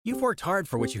You've worked hard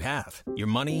for what you have. Your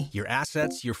money, your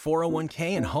assets, your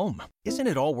 401k, and home. Isn't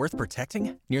it all worth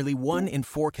protecting? Nearly 1 in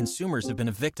 4 consumers have been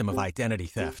a victim of identity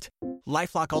theft.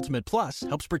 LifeLock Ultimate Plus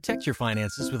helps protect your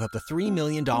finances with up to $3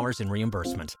 million in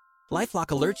reimbursement. LifeLock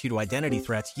alerts you to identity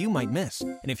threats you might miss.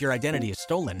 And if your identity is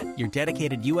stolen, your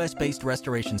dedicated U.S.-based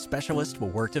restoration specialist will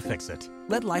work to fix it.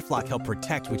 Let LifeLock help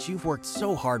protect what you've worked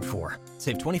so hard for.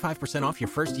 Save 25% off your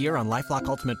first year on LifeLock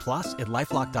Ultimate Plus at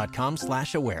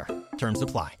LifeLock.com/aware. Terms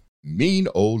apply. Mean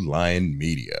Old Lion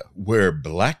Media, where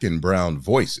black and brown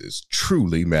voices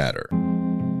truly matter.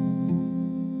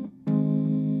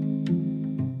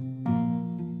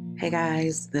 Hey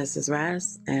guys, this is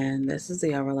Russ, and this is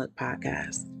the Overlook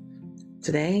Podcast.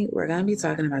 Today, we're going to be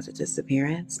talking about the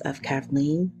disappearance of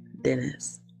Kathleen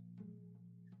Dennis.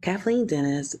 Kathleen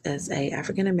Dennis is an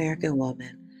African-American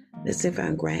woman missing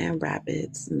from Grand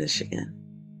Rapids, Michigan.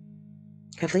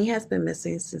 Kathleen has been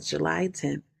missing since July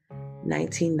 10th,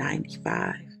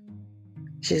 1995.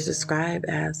 She's described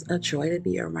as a joy to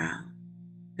be around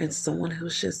and someone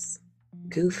who's just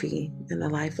goofy in the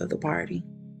life of the party.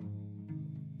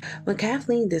 When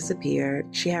Kathleen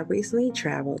disappeared, she had recently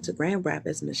traveled to Grand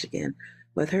Rapids, Michigan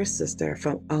with her sister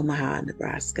from Omaha,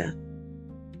 Nebraska.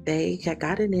 They had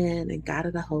gotten in and got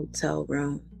in a hotel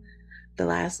room. The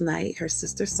last night her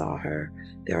sister saw her,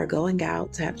 they were going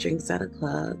out to have drinks at a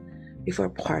club before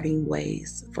parting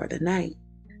ways for the night.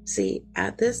 See,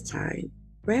 at this time,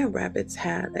 Grand Rapids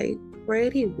had a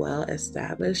pretty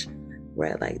well-established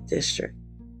red light district.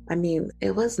 I mean,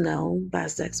 it was known by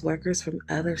sex workers from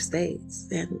other states,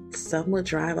 and some would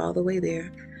drive all the way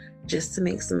there just to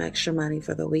make some extra money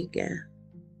for the weekend.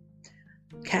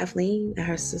 Kathleen and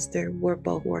her sister were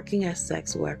both working as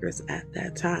sex workers at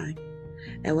that time,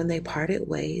 and when they parted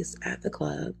ways at the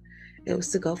club, it was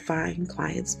to go find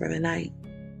clients for the night.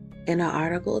 In an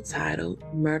article titled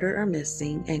Murder or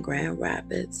Missing in Grand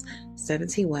Rapids,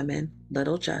 17 Women,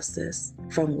 Little Justice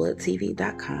from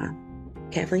WoodTV.com,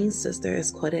 Kathleen's sister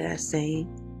is quoted as saying,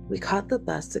 "We caught the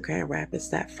bus to Grand Rapids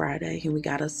that Friday and we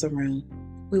got us a room.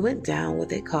 We went down what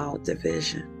they called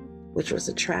Division, which was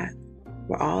a track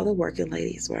where all the working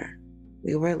ladies were.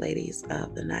 We were ladies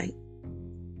of the night."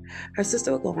 Her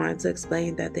sister would go on to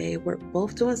explain that they were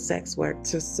both doing sex work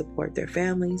to support their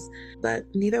families,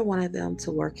 but neither wanted them to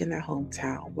work in their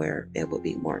hometown where it would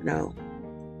be more known.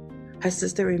 Her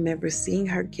sister remembers seeing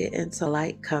her get into a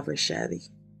light cover Chevy.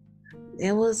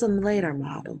 It was a later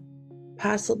model,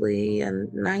 possibly a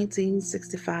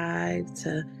 1965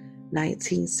 to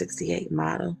 1968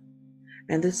 model,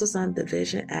 and this was on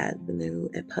Division Avenue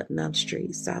and Putnam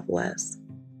Street, Southwest.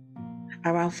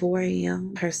 Around 4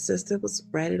 a.m., her sister was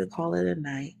ready to call it a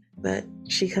night, but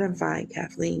she couldn't find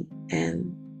Kathleen,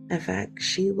 and in fact,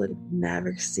 she would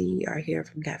never see or hear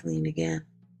from Kathleen again.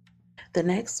 The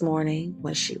next morning,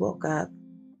 when she woke up,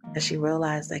 and she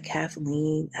realized that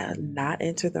Kathleen had not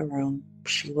entered the room,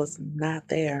 she was not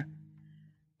there,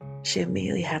 she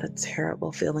immediately had a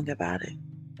terrible feeling about it.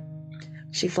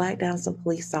 She flagged down some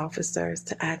police officers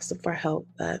to ask them for help,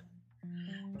 but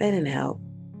they didn't help.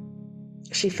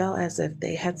 She felt as if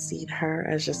they had seen her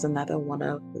as just another one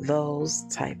of those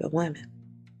type of women.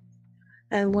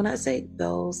 And when I say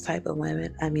those type of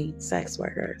women, I mean sex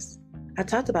workers. I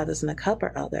talked about this in a couple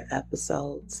other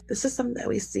episodes. This is something that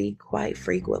we see quite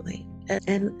frequently,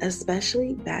 and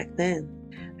especially back then.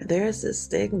 There is this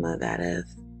stigma that if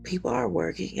people are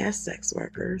working as sex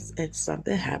workers and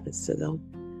something happens to them,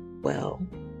 well,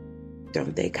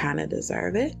 don't they kind of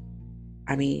deserve it?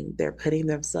 I mean, they're putting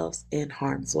themselves in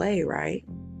harm's way, right?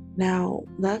 Now,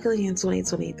 luckily in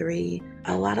 2023,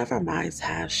 a lot of our minds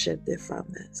have shifted from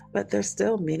this, but there's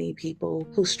still many people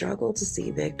who struggle to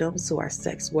see victims who are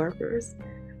sex workers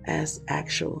as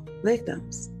actual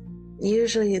victims.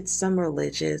 Usually it's some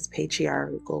religious,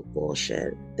 patriarchal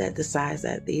bullshit that decides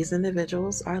that these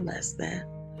individuals are less than.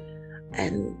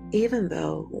 And even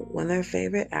though when their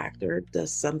favorite actor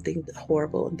does something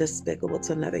horrible and despicable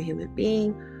to another human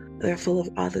being, they're full of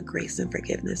all the grace and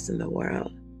forgiveness in the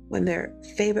world. When their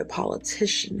favorite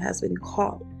politician has been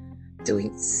caught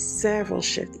doing several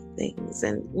shifty things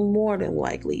and more than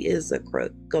likely is a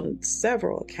crook on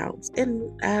several accounts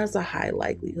and has a high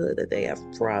likelihood that they have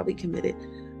probably committed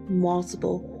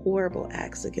multiple horrible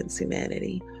acts against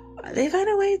humanity, they find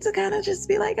a way to kind of just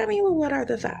be like, well, what are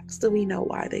the facts? Do we know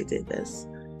why they did this?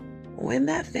 When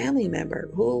that family member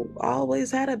who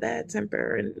always had a bad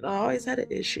temper and always had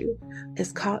an issue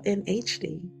is caught in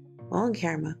HD, on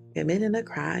camera, committing the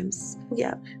crimes,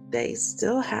 they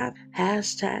still have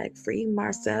hashtag Free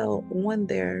Marcel on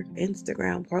their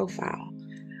Instagram profile.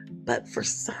 But for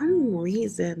some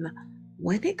reason,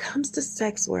 when it comes to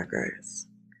sex workers,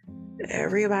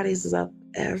 everybody's up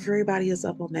everybody is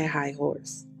up on their high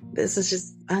horse. This is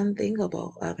just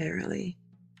unthinkable, apparently.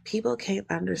 People can't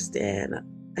understand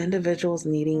individuals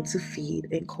needing to feed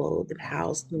and clothe and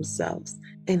house themselves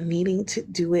and needing to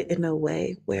do it in a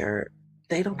way where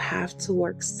they don't have to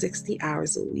work 60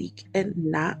 hours a week and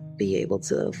not be able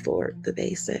to afford the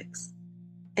basics.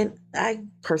 And I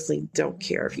personally don't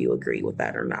care if you agree with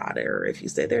that or not, or if you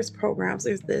say there's programs,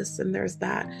 there's this and there's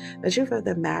that. The truth of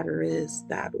the matter is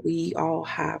that we all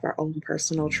have our own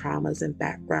personal traumas and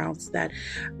backgrounds that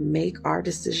make our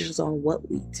decisions on what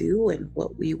we do and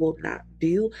what we will not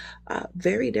do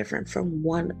very different from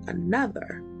one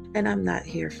another. And I'm not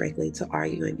here, frankly, to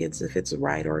argue against if it's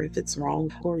right or if it's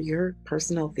wrong or your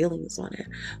personal feelings on it.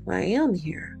 What I am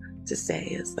here to say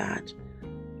is that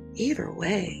either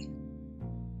way,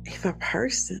 if a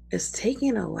person is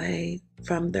taken away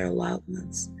from their loved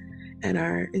ones and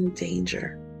are in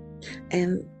danger,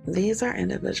 and these are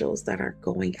individuals that are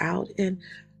going out and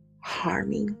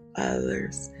harming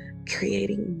others,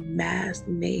 creating mass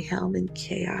mayhem and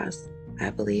chaos, I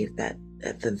believe that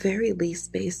at the very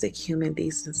least, basic human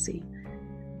decency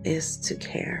is to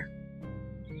care,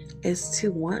 is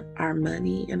to want our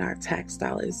money and our tax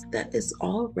dollars that is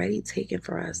already taken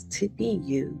for us to be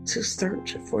used to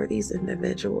search for these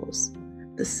individuals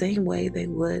the same way they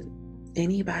would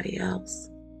anybody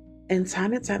else. And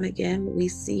time again, we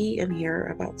see and hear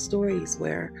about stories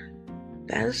where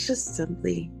that is just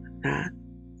simply not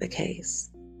the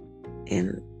case.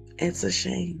 And it's a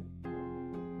shame.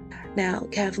 Now,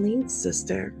 Kathleen's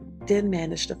sister did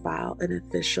manage to file an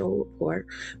official report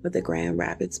with the Grand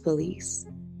Rapids Police.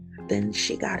 Then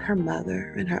she got her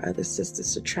mother and her other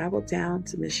sisters to travel down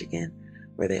to Michigan,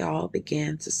 where they all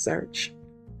began to search.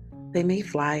 They made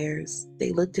flyers,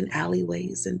 they looked in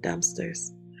alleyways and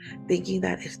dumpsters, thinking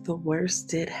that if the worst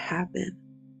did happen,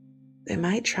 they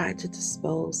might try to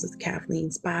dispose of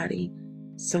Kathleen's body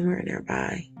somewhere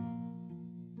nearby.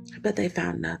 But they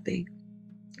found nothing.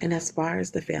 And as far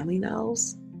as the family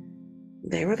knows,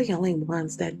 they were the only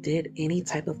ones that did any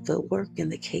type of footwork in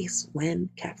the case when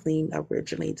Kathleen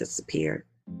originally disappeared.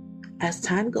 As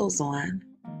time goes on,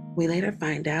 we later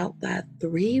find out that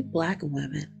 3 Black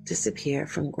women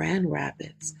disappeared from Grand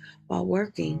Rapids while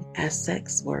working as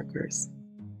sex workers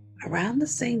around the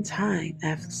same time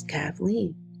as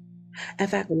Kathleen. In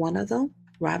fact, one of them,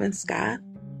 Robin Scott,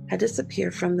 had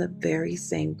disappeared from the very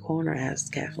same corner as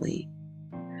Kathleen.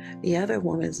 The other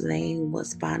woman's name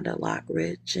was Vonda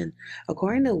Lockridge, and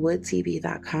according to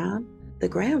WoodTV.com, the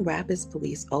Grand Rapids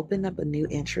Police opened up a new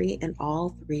entry in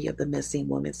all 3 of the missing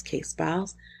women's case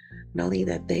files, noting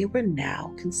that they were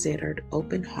now considered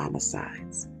open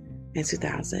homicides in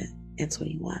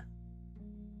 2021.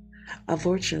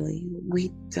 Unfortunately, we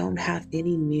don't have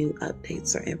any new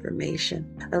updates or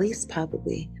information, at least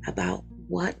publicly, about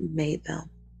what made them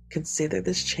consider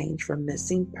this change from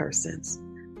missing persons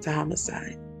to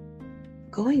homicide.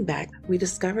 Going back, we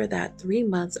discovered that 3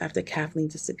 months after Kathleen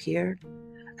disappeared,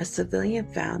 a civilian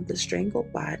found the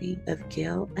strangled body of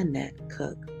Gail Annette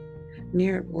Cook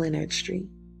near Leonard Street.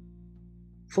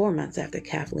 4 months after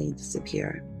Kathleen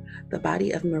disappeared, the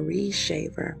body of Marie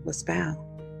Shaver was found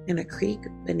in a creek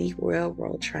beneath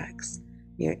railroad tracks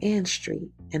near Ann Street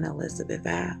in Elizabeth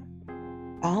Ave,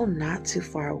 all not too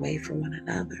far away from one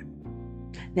another.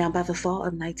 Now, by the fall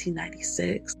of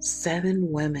 1996,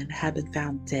 7 women had been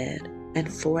found dead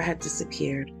and 4 had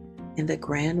disappeared in the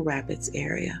Grand Rapids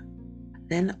area.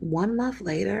 Then 1 month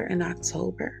later, in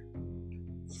October,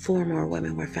 4 more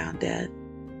women were found dead.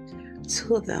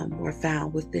 2 of them were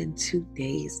found within 2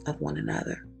 days of one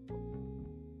another.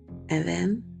 And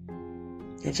then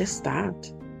it just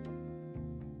stopped.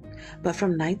 But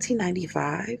from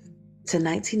 1995 to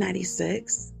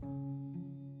 1996,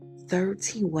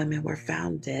 13 women were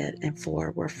found dead and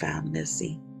 4 were found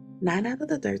missing. 9 out of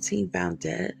the 13 found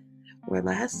dead were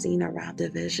last seen around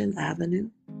Division Avenue,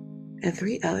 and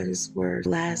 3 others were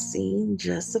last seen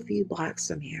just a few blocks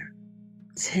from here.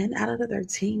 10 out of the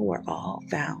 13 were all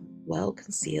found well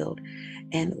concealed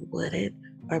in wooded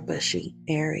or bushy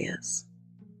areas.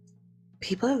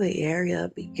 People of the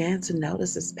area began to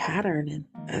notice this pattern,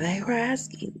 and they were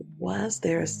asking, was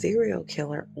there a serial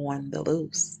killer on the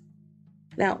loose?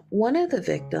 Now, one of the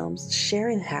victims,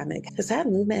 Sharon Hammock, has had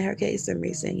movement in her case in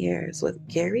recent years, with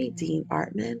Gary Dean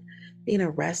Artman being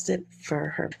arrested for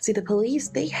her. See, the police,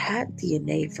 they had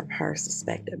DNA from her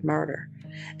suspected murder.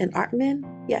 And Artman,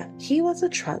 he was a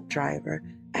truck driver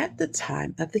at the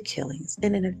time of the killings.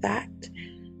 And in fact,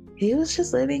 he was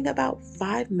just living about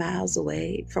 5 miles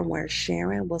away from where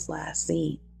Sharon was last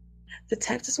seen.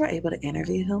 Detectives were able to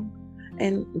interview him.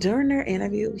 And during their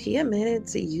interview, he admitted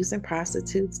to using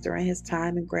prostitutes during his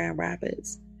time in Grand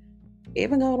Rapids.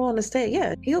 Even going on to state,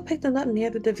 yeah, he'll pick them up near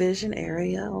the Division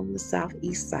area on the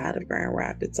southeast side of Grand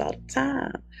Rapids all the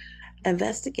time.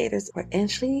 Investigators were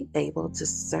eventually able to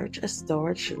search a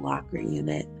storage locker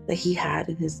unit that he had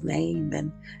in his name,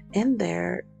 and in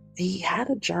there, he had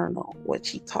a journal which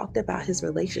he talked about his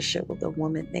relationship with a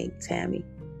woman named Tammy.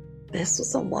 This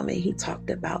was a woman he talked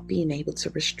about being able to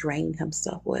restrain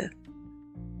himself with.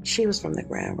 She was from the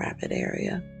Grand Rapids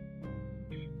area.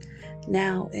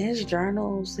 Now, in his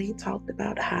journals, he talked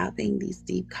about having these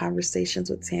deep conversations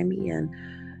with Tammy and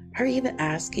her even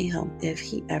asking him if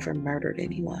he ever murdered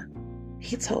anyone.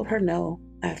 He told her no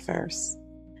at first.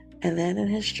 And then in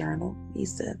his journal, he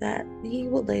said that he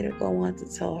would later go on to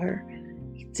tell her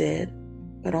he did,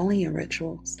 but only in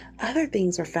rituals. Other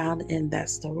things were found in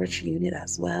that storage unit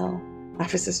as well.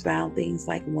 Officers found things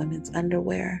like women's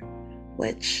underwear,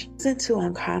 which isn't too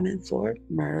uncommon for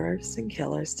murderers and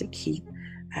killers to keep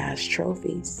as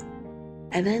trophies.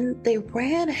 And then they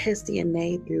ran his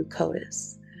DNA through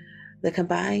CODIS, the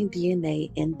combined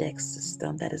DNA index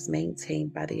system that is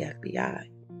maintained by the FBI.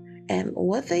 And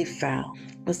what they found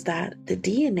was that the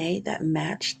DNA that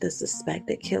matched the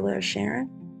suspected killer of Sharon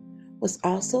was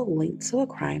also linked to a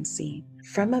crime scene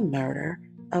from a murder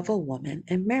of a woman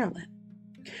in Maryland.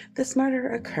 This murder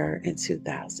occurred in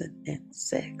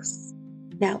 2006.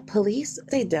 Now, police,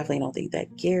 they definitely don't think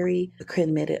that Gary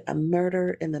committed a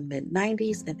murder in the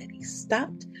mid-90s and that he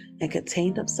stopped and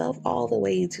contained himself all the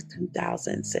way into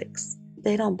 2006.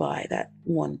 They don't buy that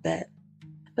one bit.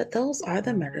 But those are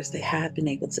the murders they have been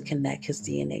able to connect his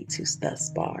DNA to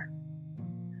thus far.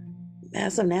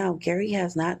 As of now, Gary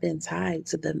has not been tied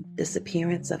to the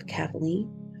disappearance of Kathleen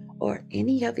or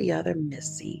any of the other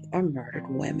missing or murdered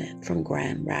women from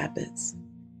Grand Rapids.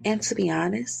 And to be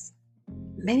honest,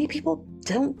 many people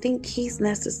don't think he's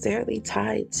necessarily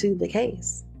tied to the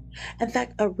case. In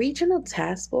fact, a regional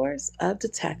task force of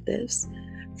detectives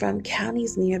from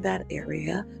counties near that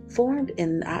area formed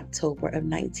in October of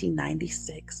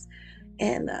 1996.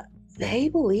 And they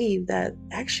believe that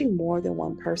actually more than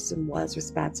one person was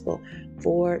responsible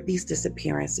for these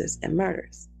disappearances and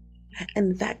murders.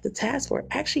 In fact, the task force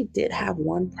actually did have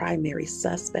one primary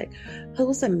suspect who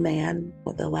was a man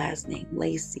with the last name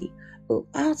Lacey, who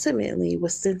ultimately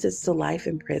was sentenced to life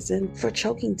in prison for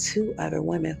choking two other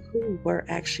women who were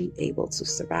actually able to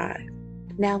survive.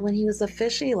 Now, when he was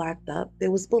officially locked up,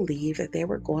 it was believed that they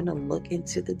were going to look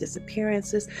into the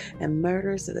disappearances and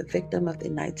murders of the victim of the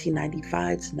 1995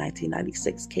 to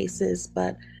 1996 cases,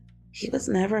 but he was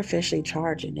never officially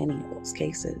charged in any of those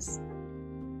cases.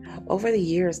 Over the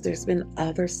years, there's been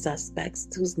other suspects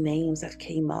whose names have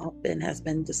came up and has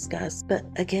been discussed, but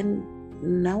again,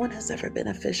 no one has ever been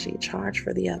officially charged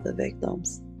for the other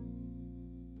victims.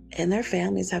 And their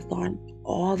families have gone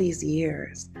all these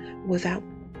years without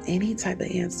any type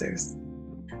of answers.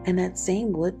 In that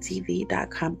same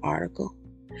WoodTV.com article,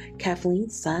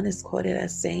 Kathleen's son is quoted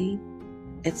as saying,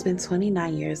 "It's been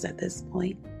 29 years at this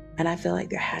point, and I feel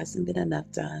like there hasn't been enough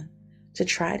done to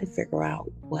try to figure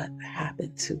out what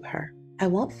happened to her. I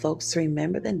want folks to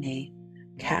remember the name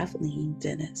Kathleen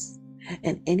Dennis,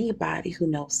 and anybody who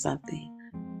knows something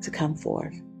to come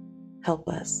forth. Help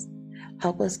us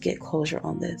get closure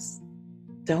on this.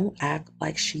 Don't act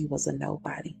like she was a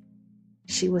nobody.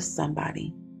 She was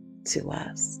somebody to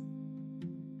us."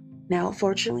 Now,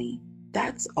 unfortunately,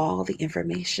 that's all the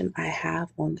information I have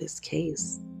on this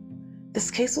case. This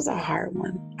case was a hard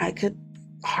one. I could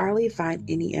hardly find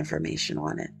any information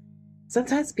on it.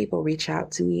 Sometimes people reach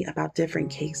out to me about different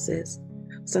cases.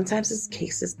 Sometimes it's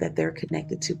cases that they're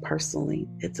connected to personally.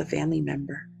 It's a family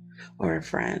member or a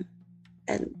friend.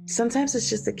 And sometimes it's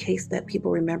just a case that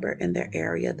people remember in their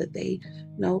area that they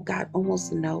know got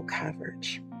almost no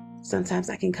coverage. Sometimes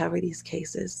I can cover these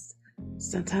cases.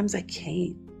 Sometimes I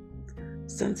can't.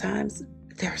 Sometimes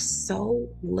there's so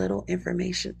little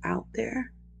information out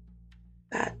there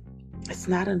that it's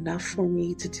not enough for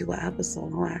me to do an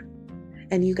episode on.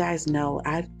 And you guys know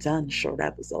I've done short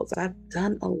episodes. I've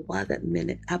done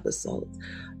 11-minute episodes,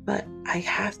 but I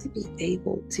have to be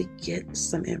able to get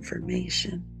some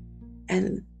information.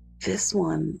 And this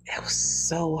one, it was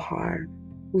so hard.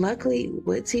 Luckily,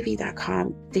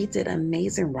 WoodTV.com, they did an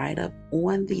amazing write-up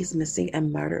on these missing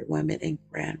and murdered women in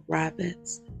Grand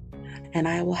Rapids. And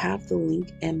I will have the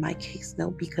link in my case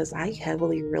note because I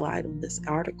heavily relied on this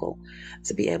article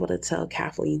to be able to tell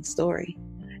Kathleen's story.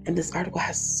 And this article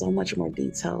has so much more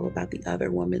detail about the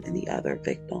other women and the other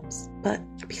victims. But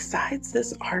besides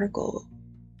this article,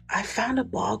 I found a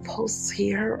blog post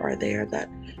here or there that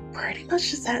pretty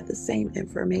much just had the same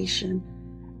information.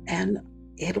 And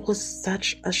it was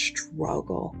such a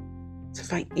struggle to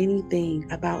find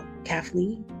anything about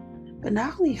Kathleen but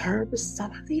not only her, but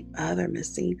some of the other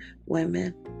missing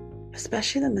women,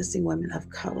 especially the missing women of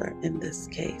color in this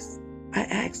case. I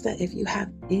ask that if you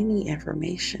have any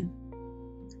information,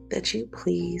 that you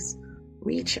please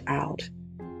reach out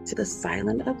to the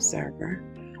Silent Observer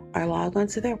or log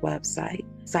onto their website,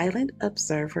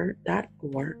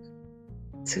 silentobserver.org,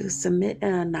 to submit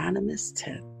an anonymous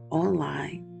tip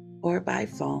online or by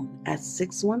phone at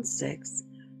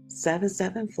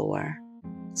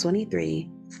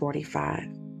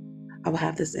 616-774-2345. I will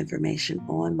have this information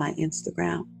on my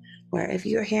Instagram, where if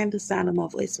you're hearing the sound of my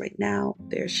voice right now,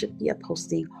 there should be a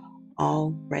posting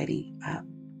already up.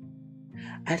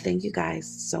 I thank you guys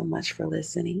so much for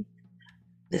listening.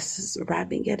 This is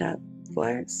wrapping it up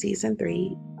for season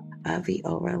 3 of the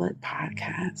Overlook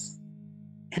podcast.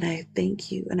 And I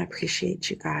thank you and appreciate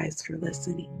you guys for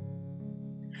listening.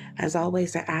 As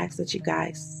always, I ask that you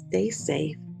guys stay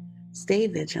safe, stay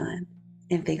vigilant,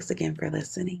 and thanks again for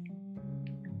listening.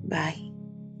 Bye.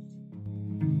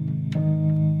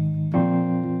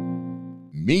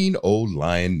 Mean Old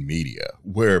Lion Media,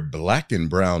 where Black and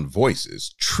brown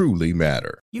voices truly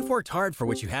matter. You've worked hard for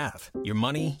what you have. Your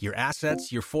money, your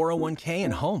assets, your 401k,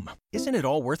 and home. Isn't it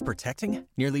all worth protecting?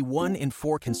 Nearly 1 in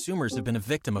 4 consumers have been a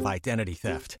victim of identity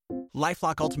theft.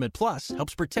 LifeLock Ultimate Plus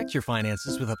helps protect your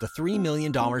finances with up to $3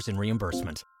 million in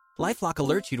reimbursement. LifeLock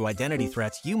alerts you to identity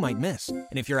threats you might miss. And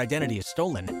if your identity is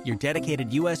stolen, your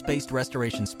dedicated U.S.-based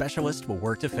restoration specialist will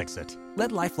work to fix it.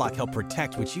 Let LifeLock help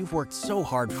protect what you've worked so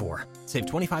hard for. Save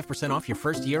 25% off your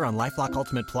first year on LifeLock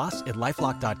Ultimate Plus at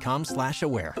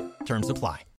LifeLock.com/aware. Terms apply.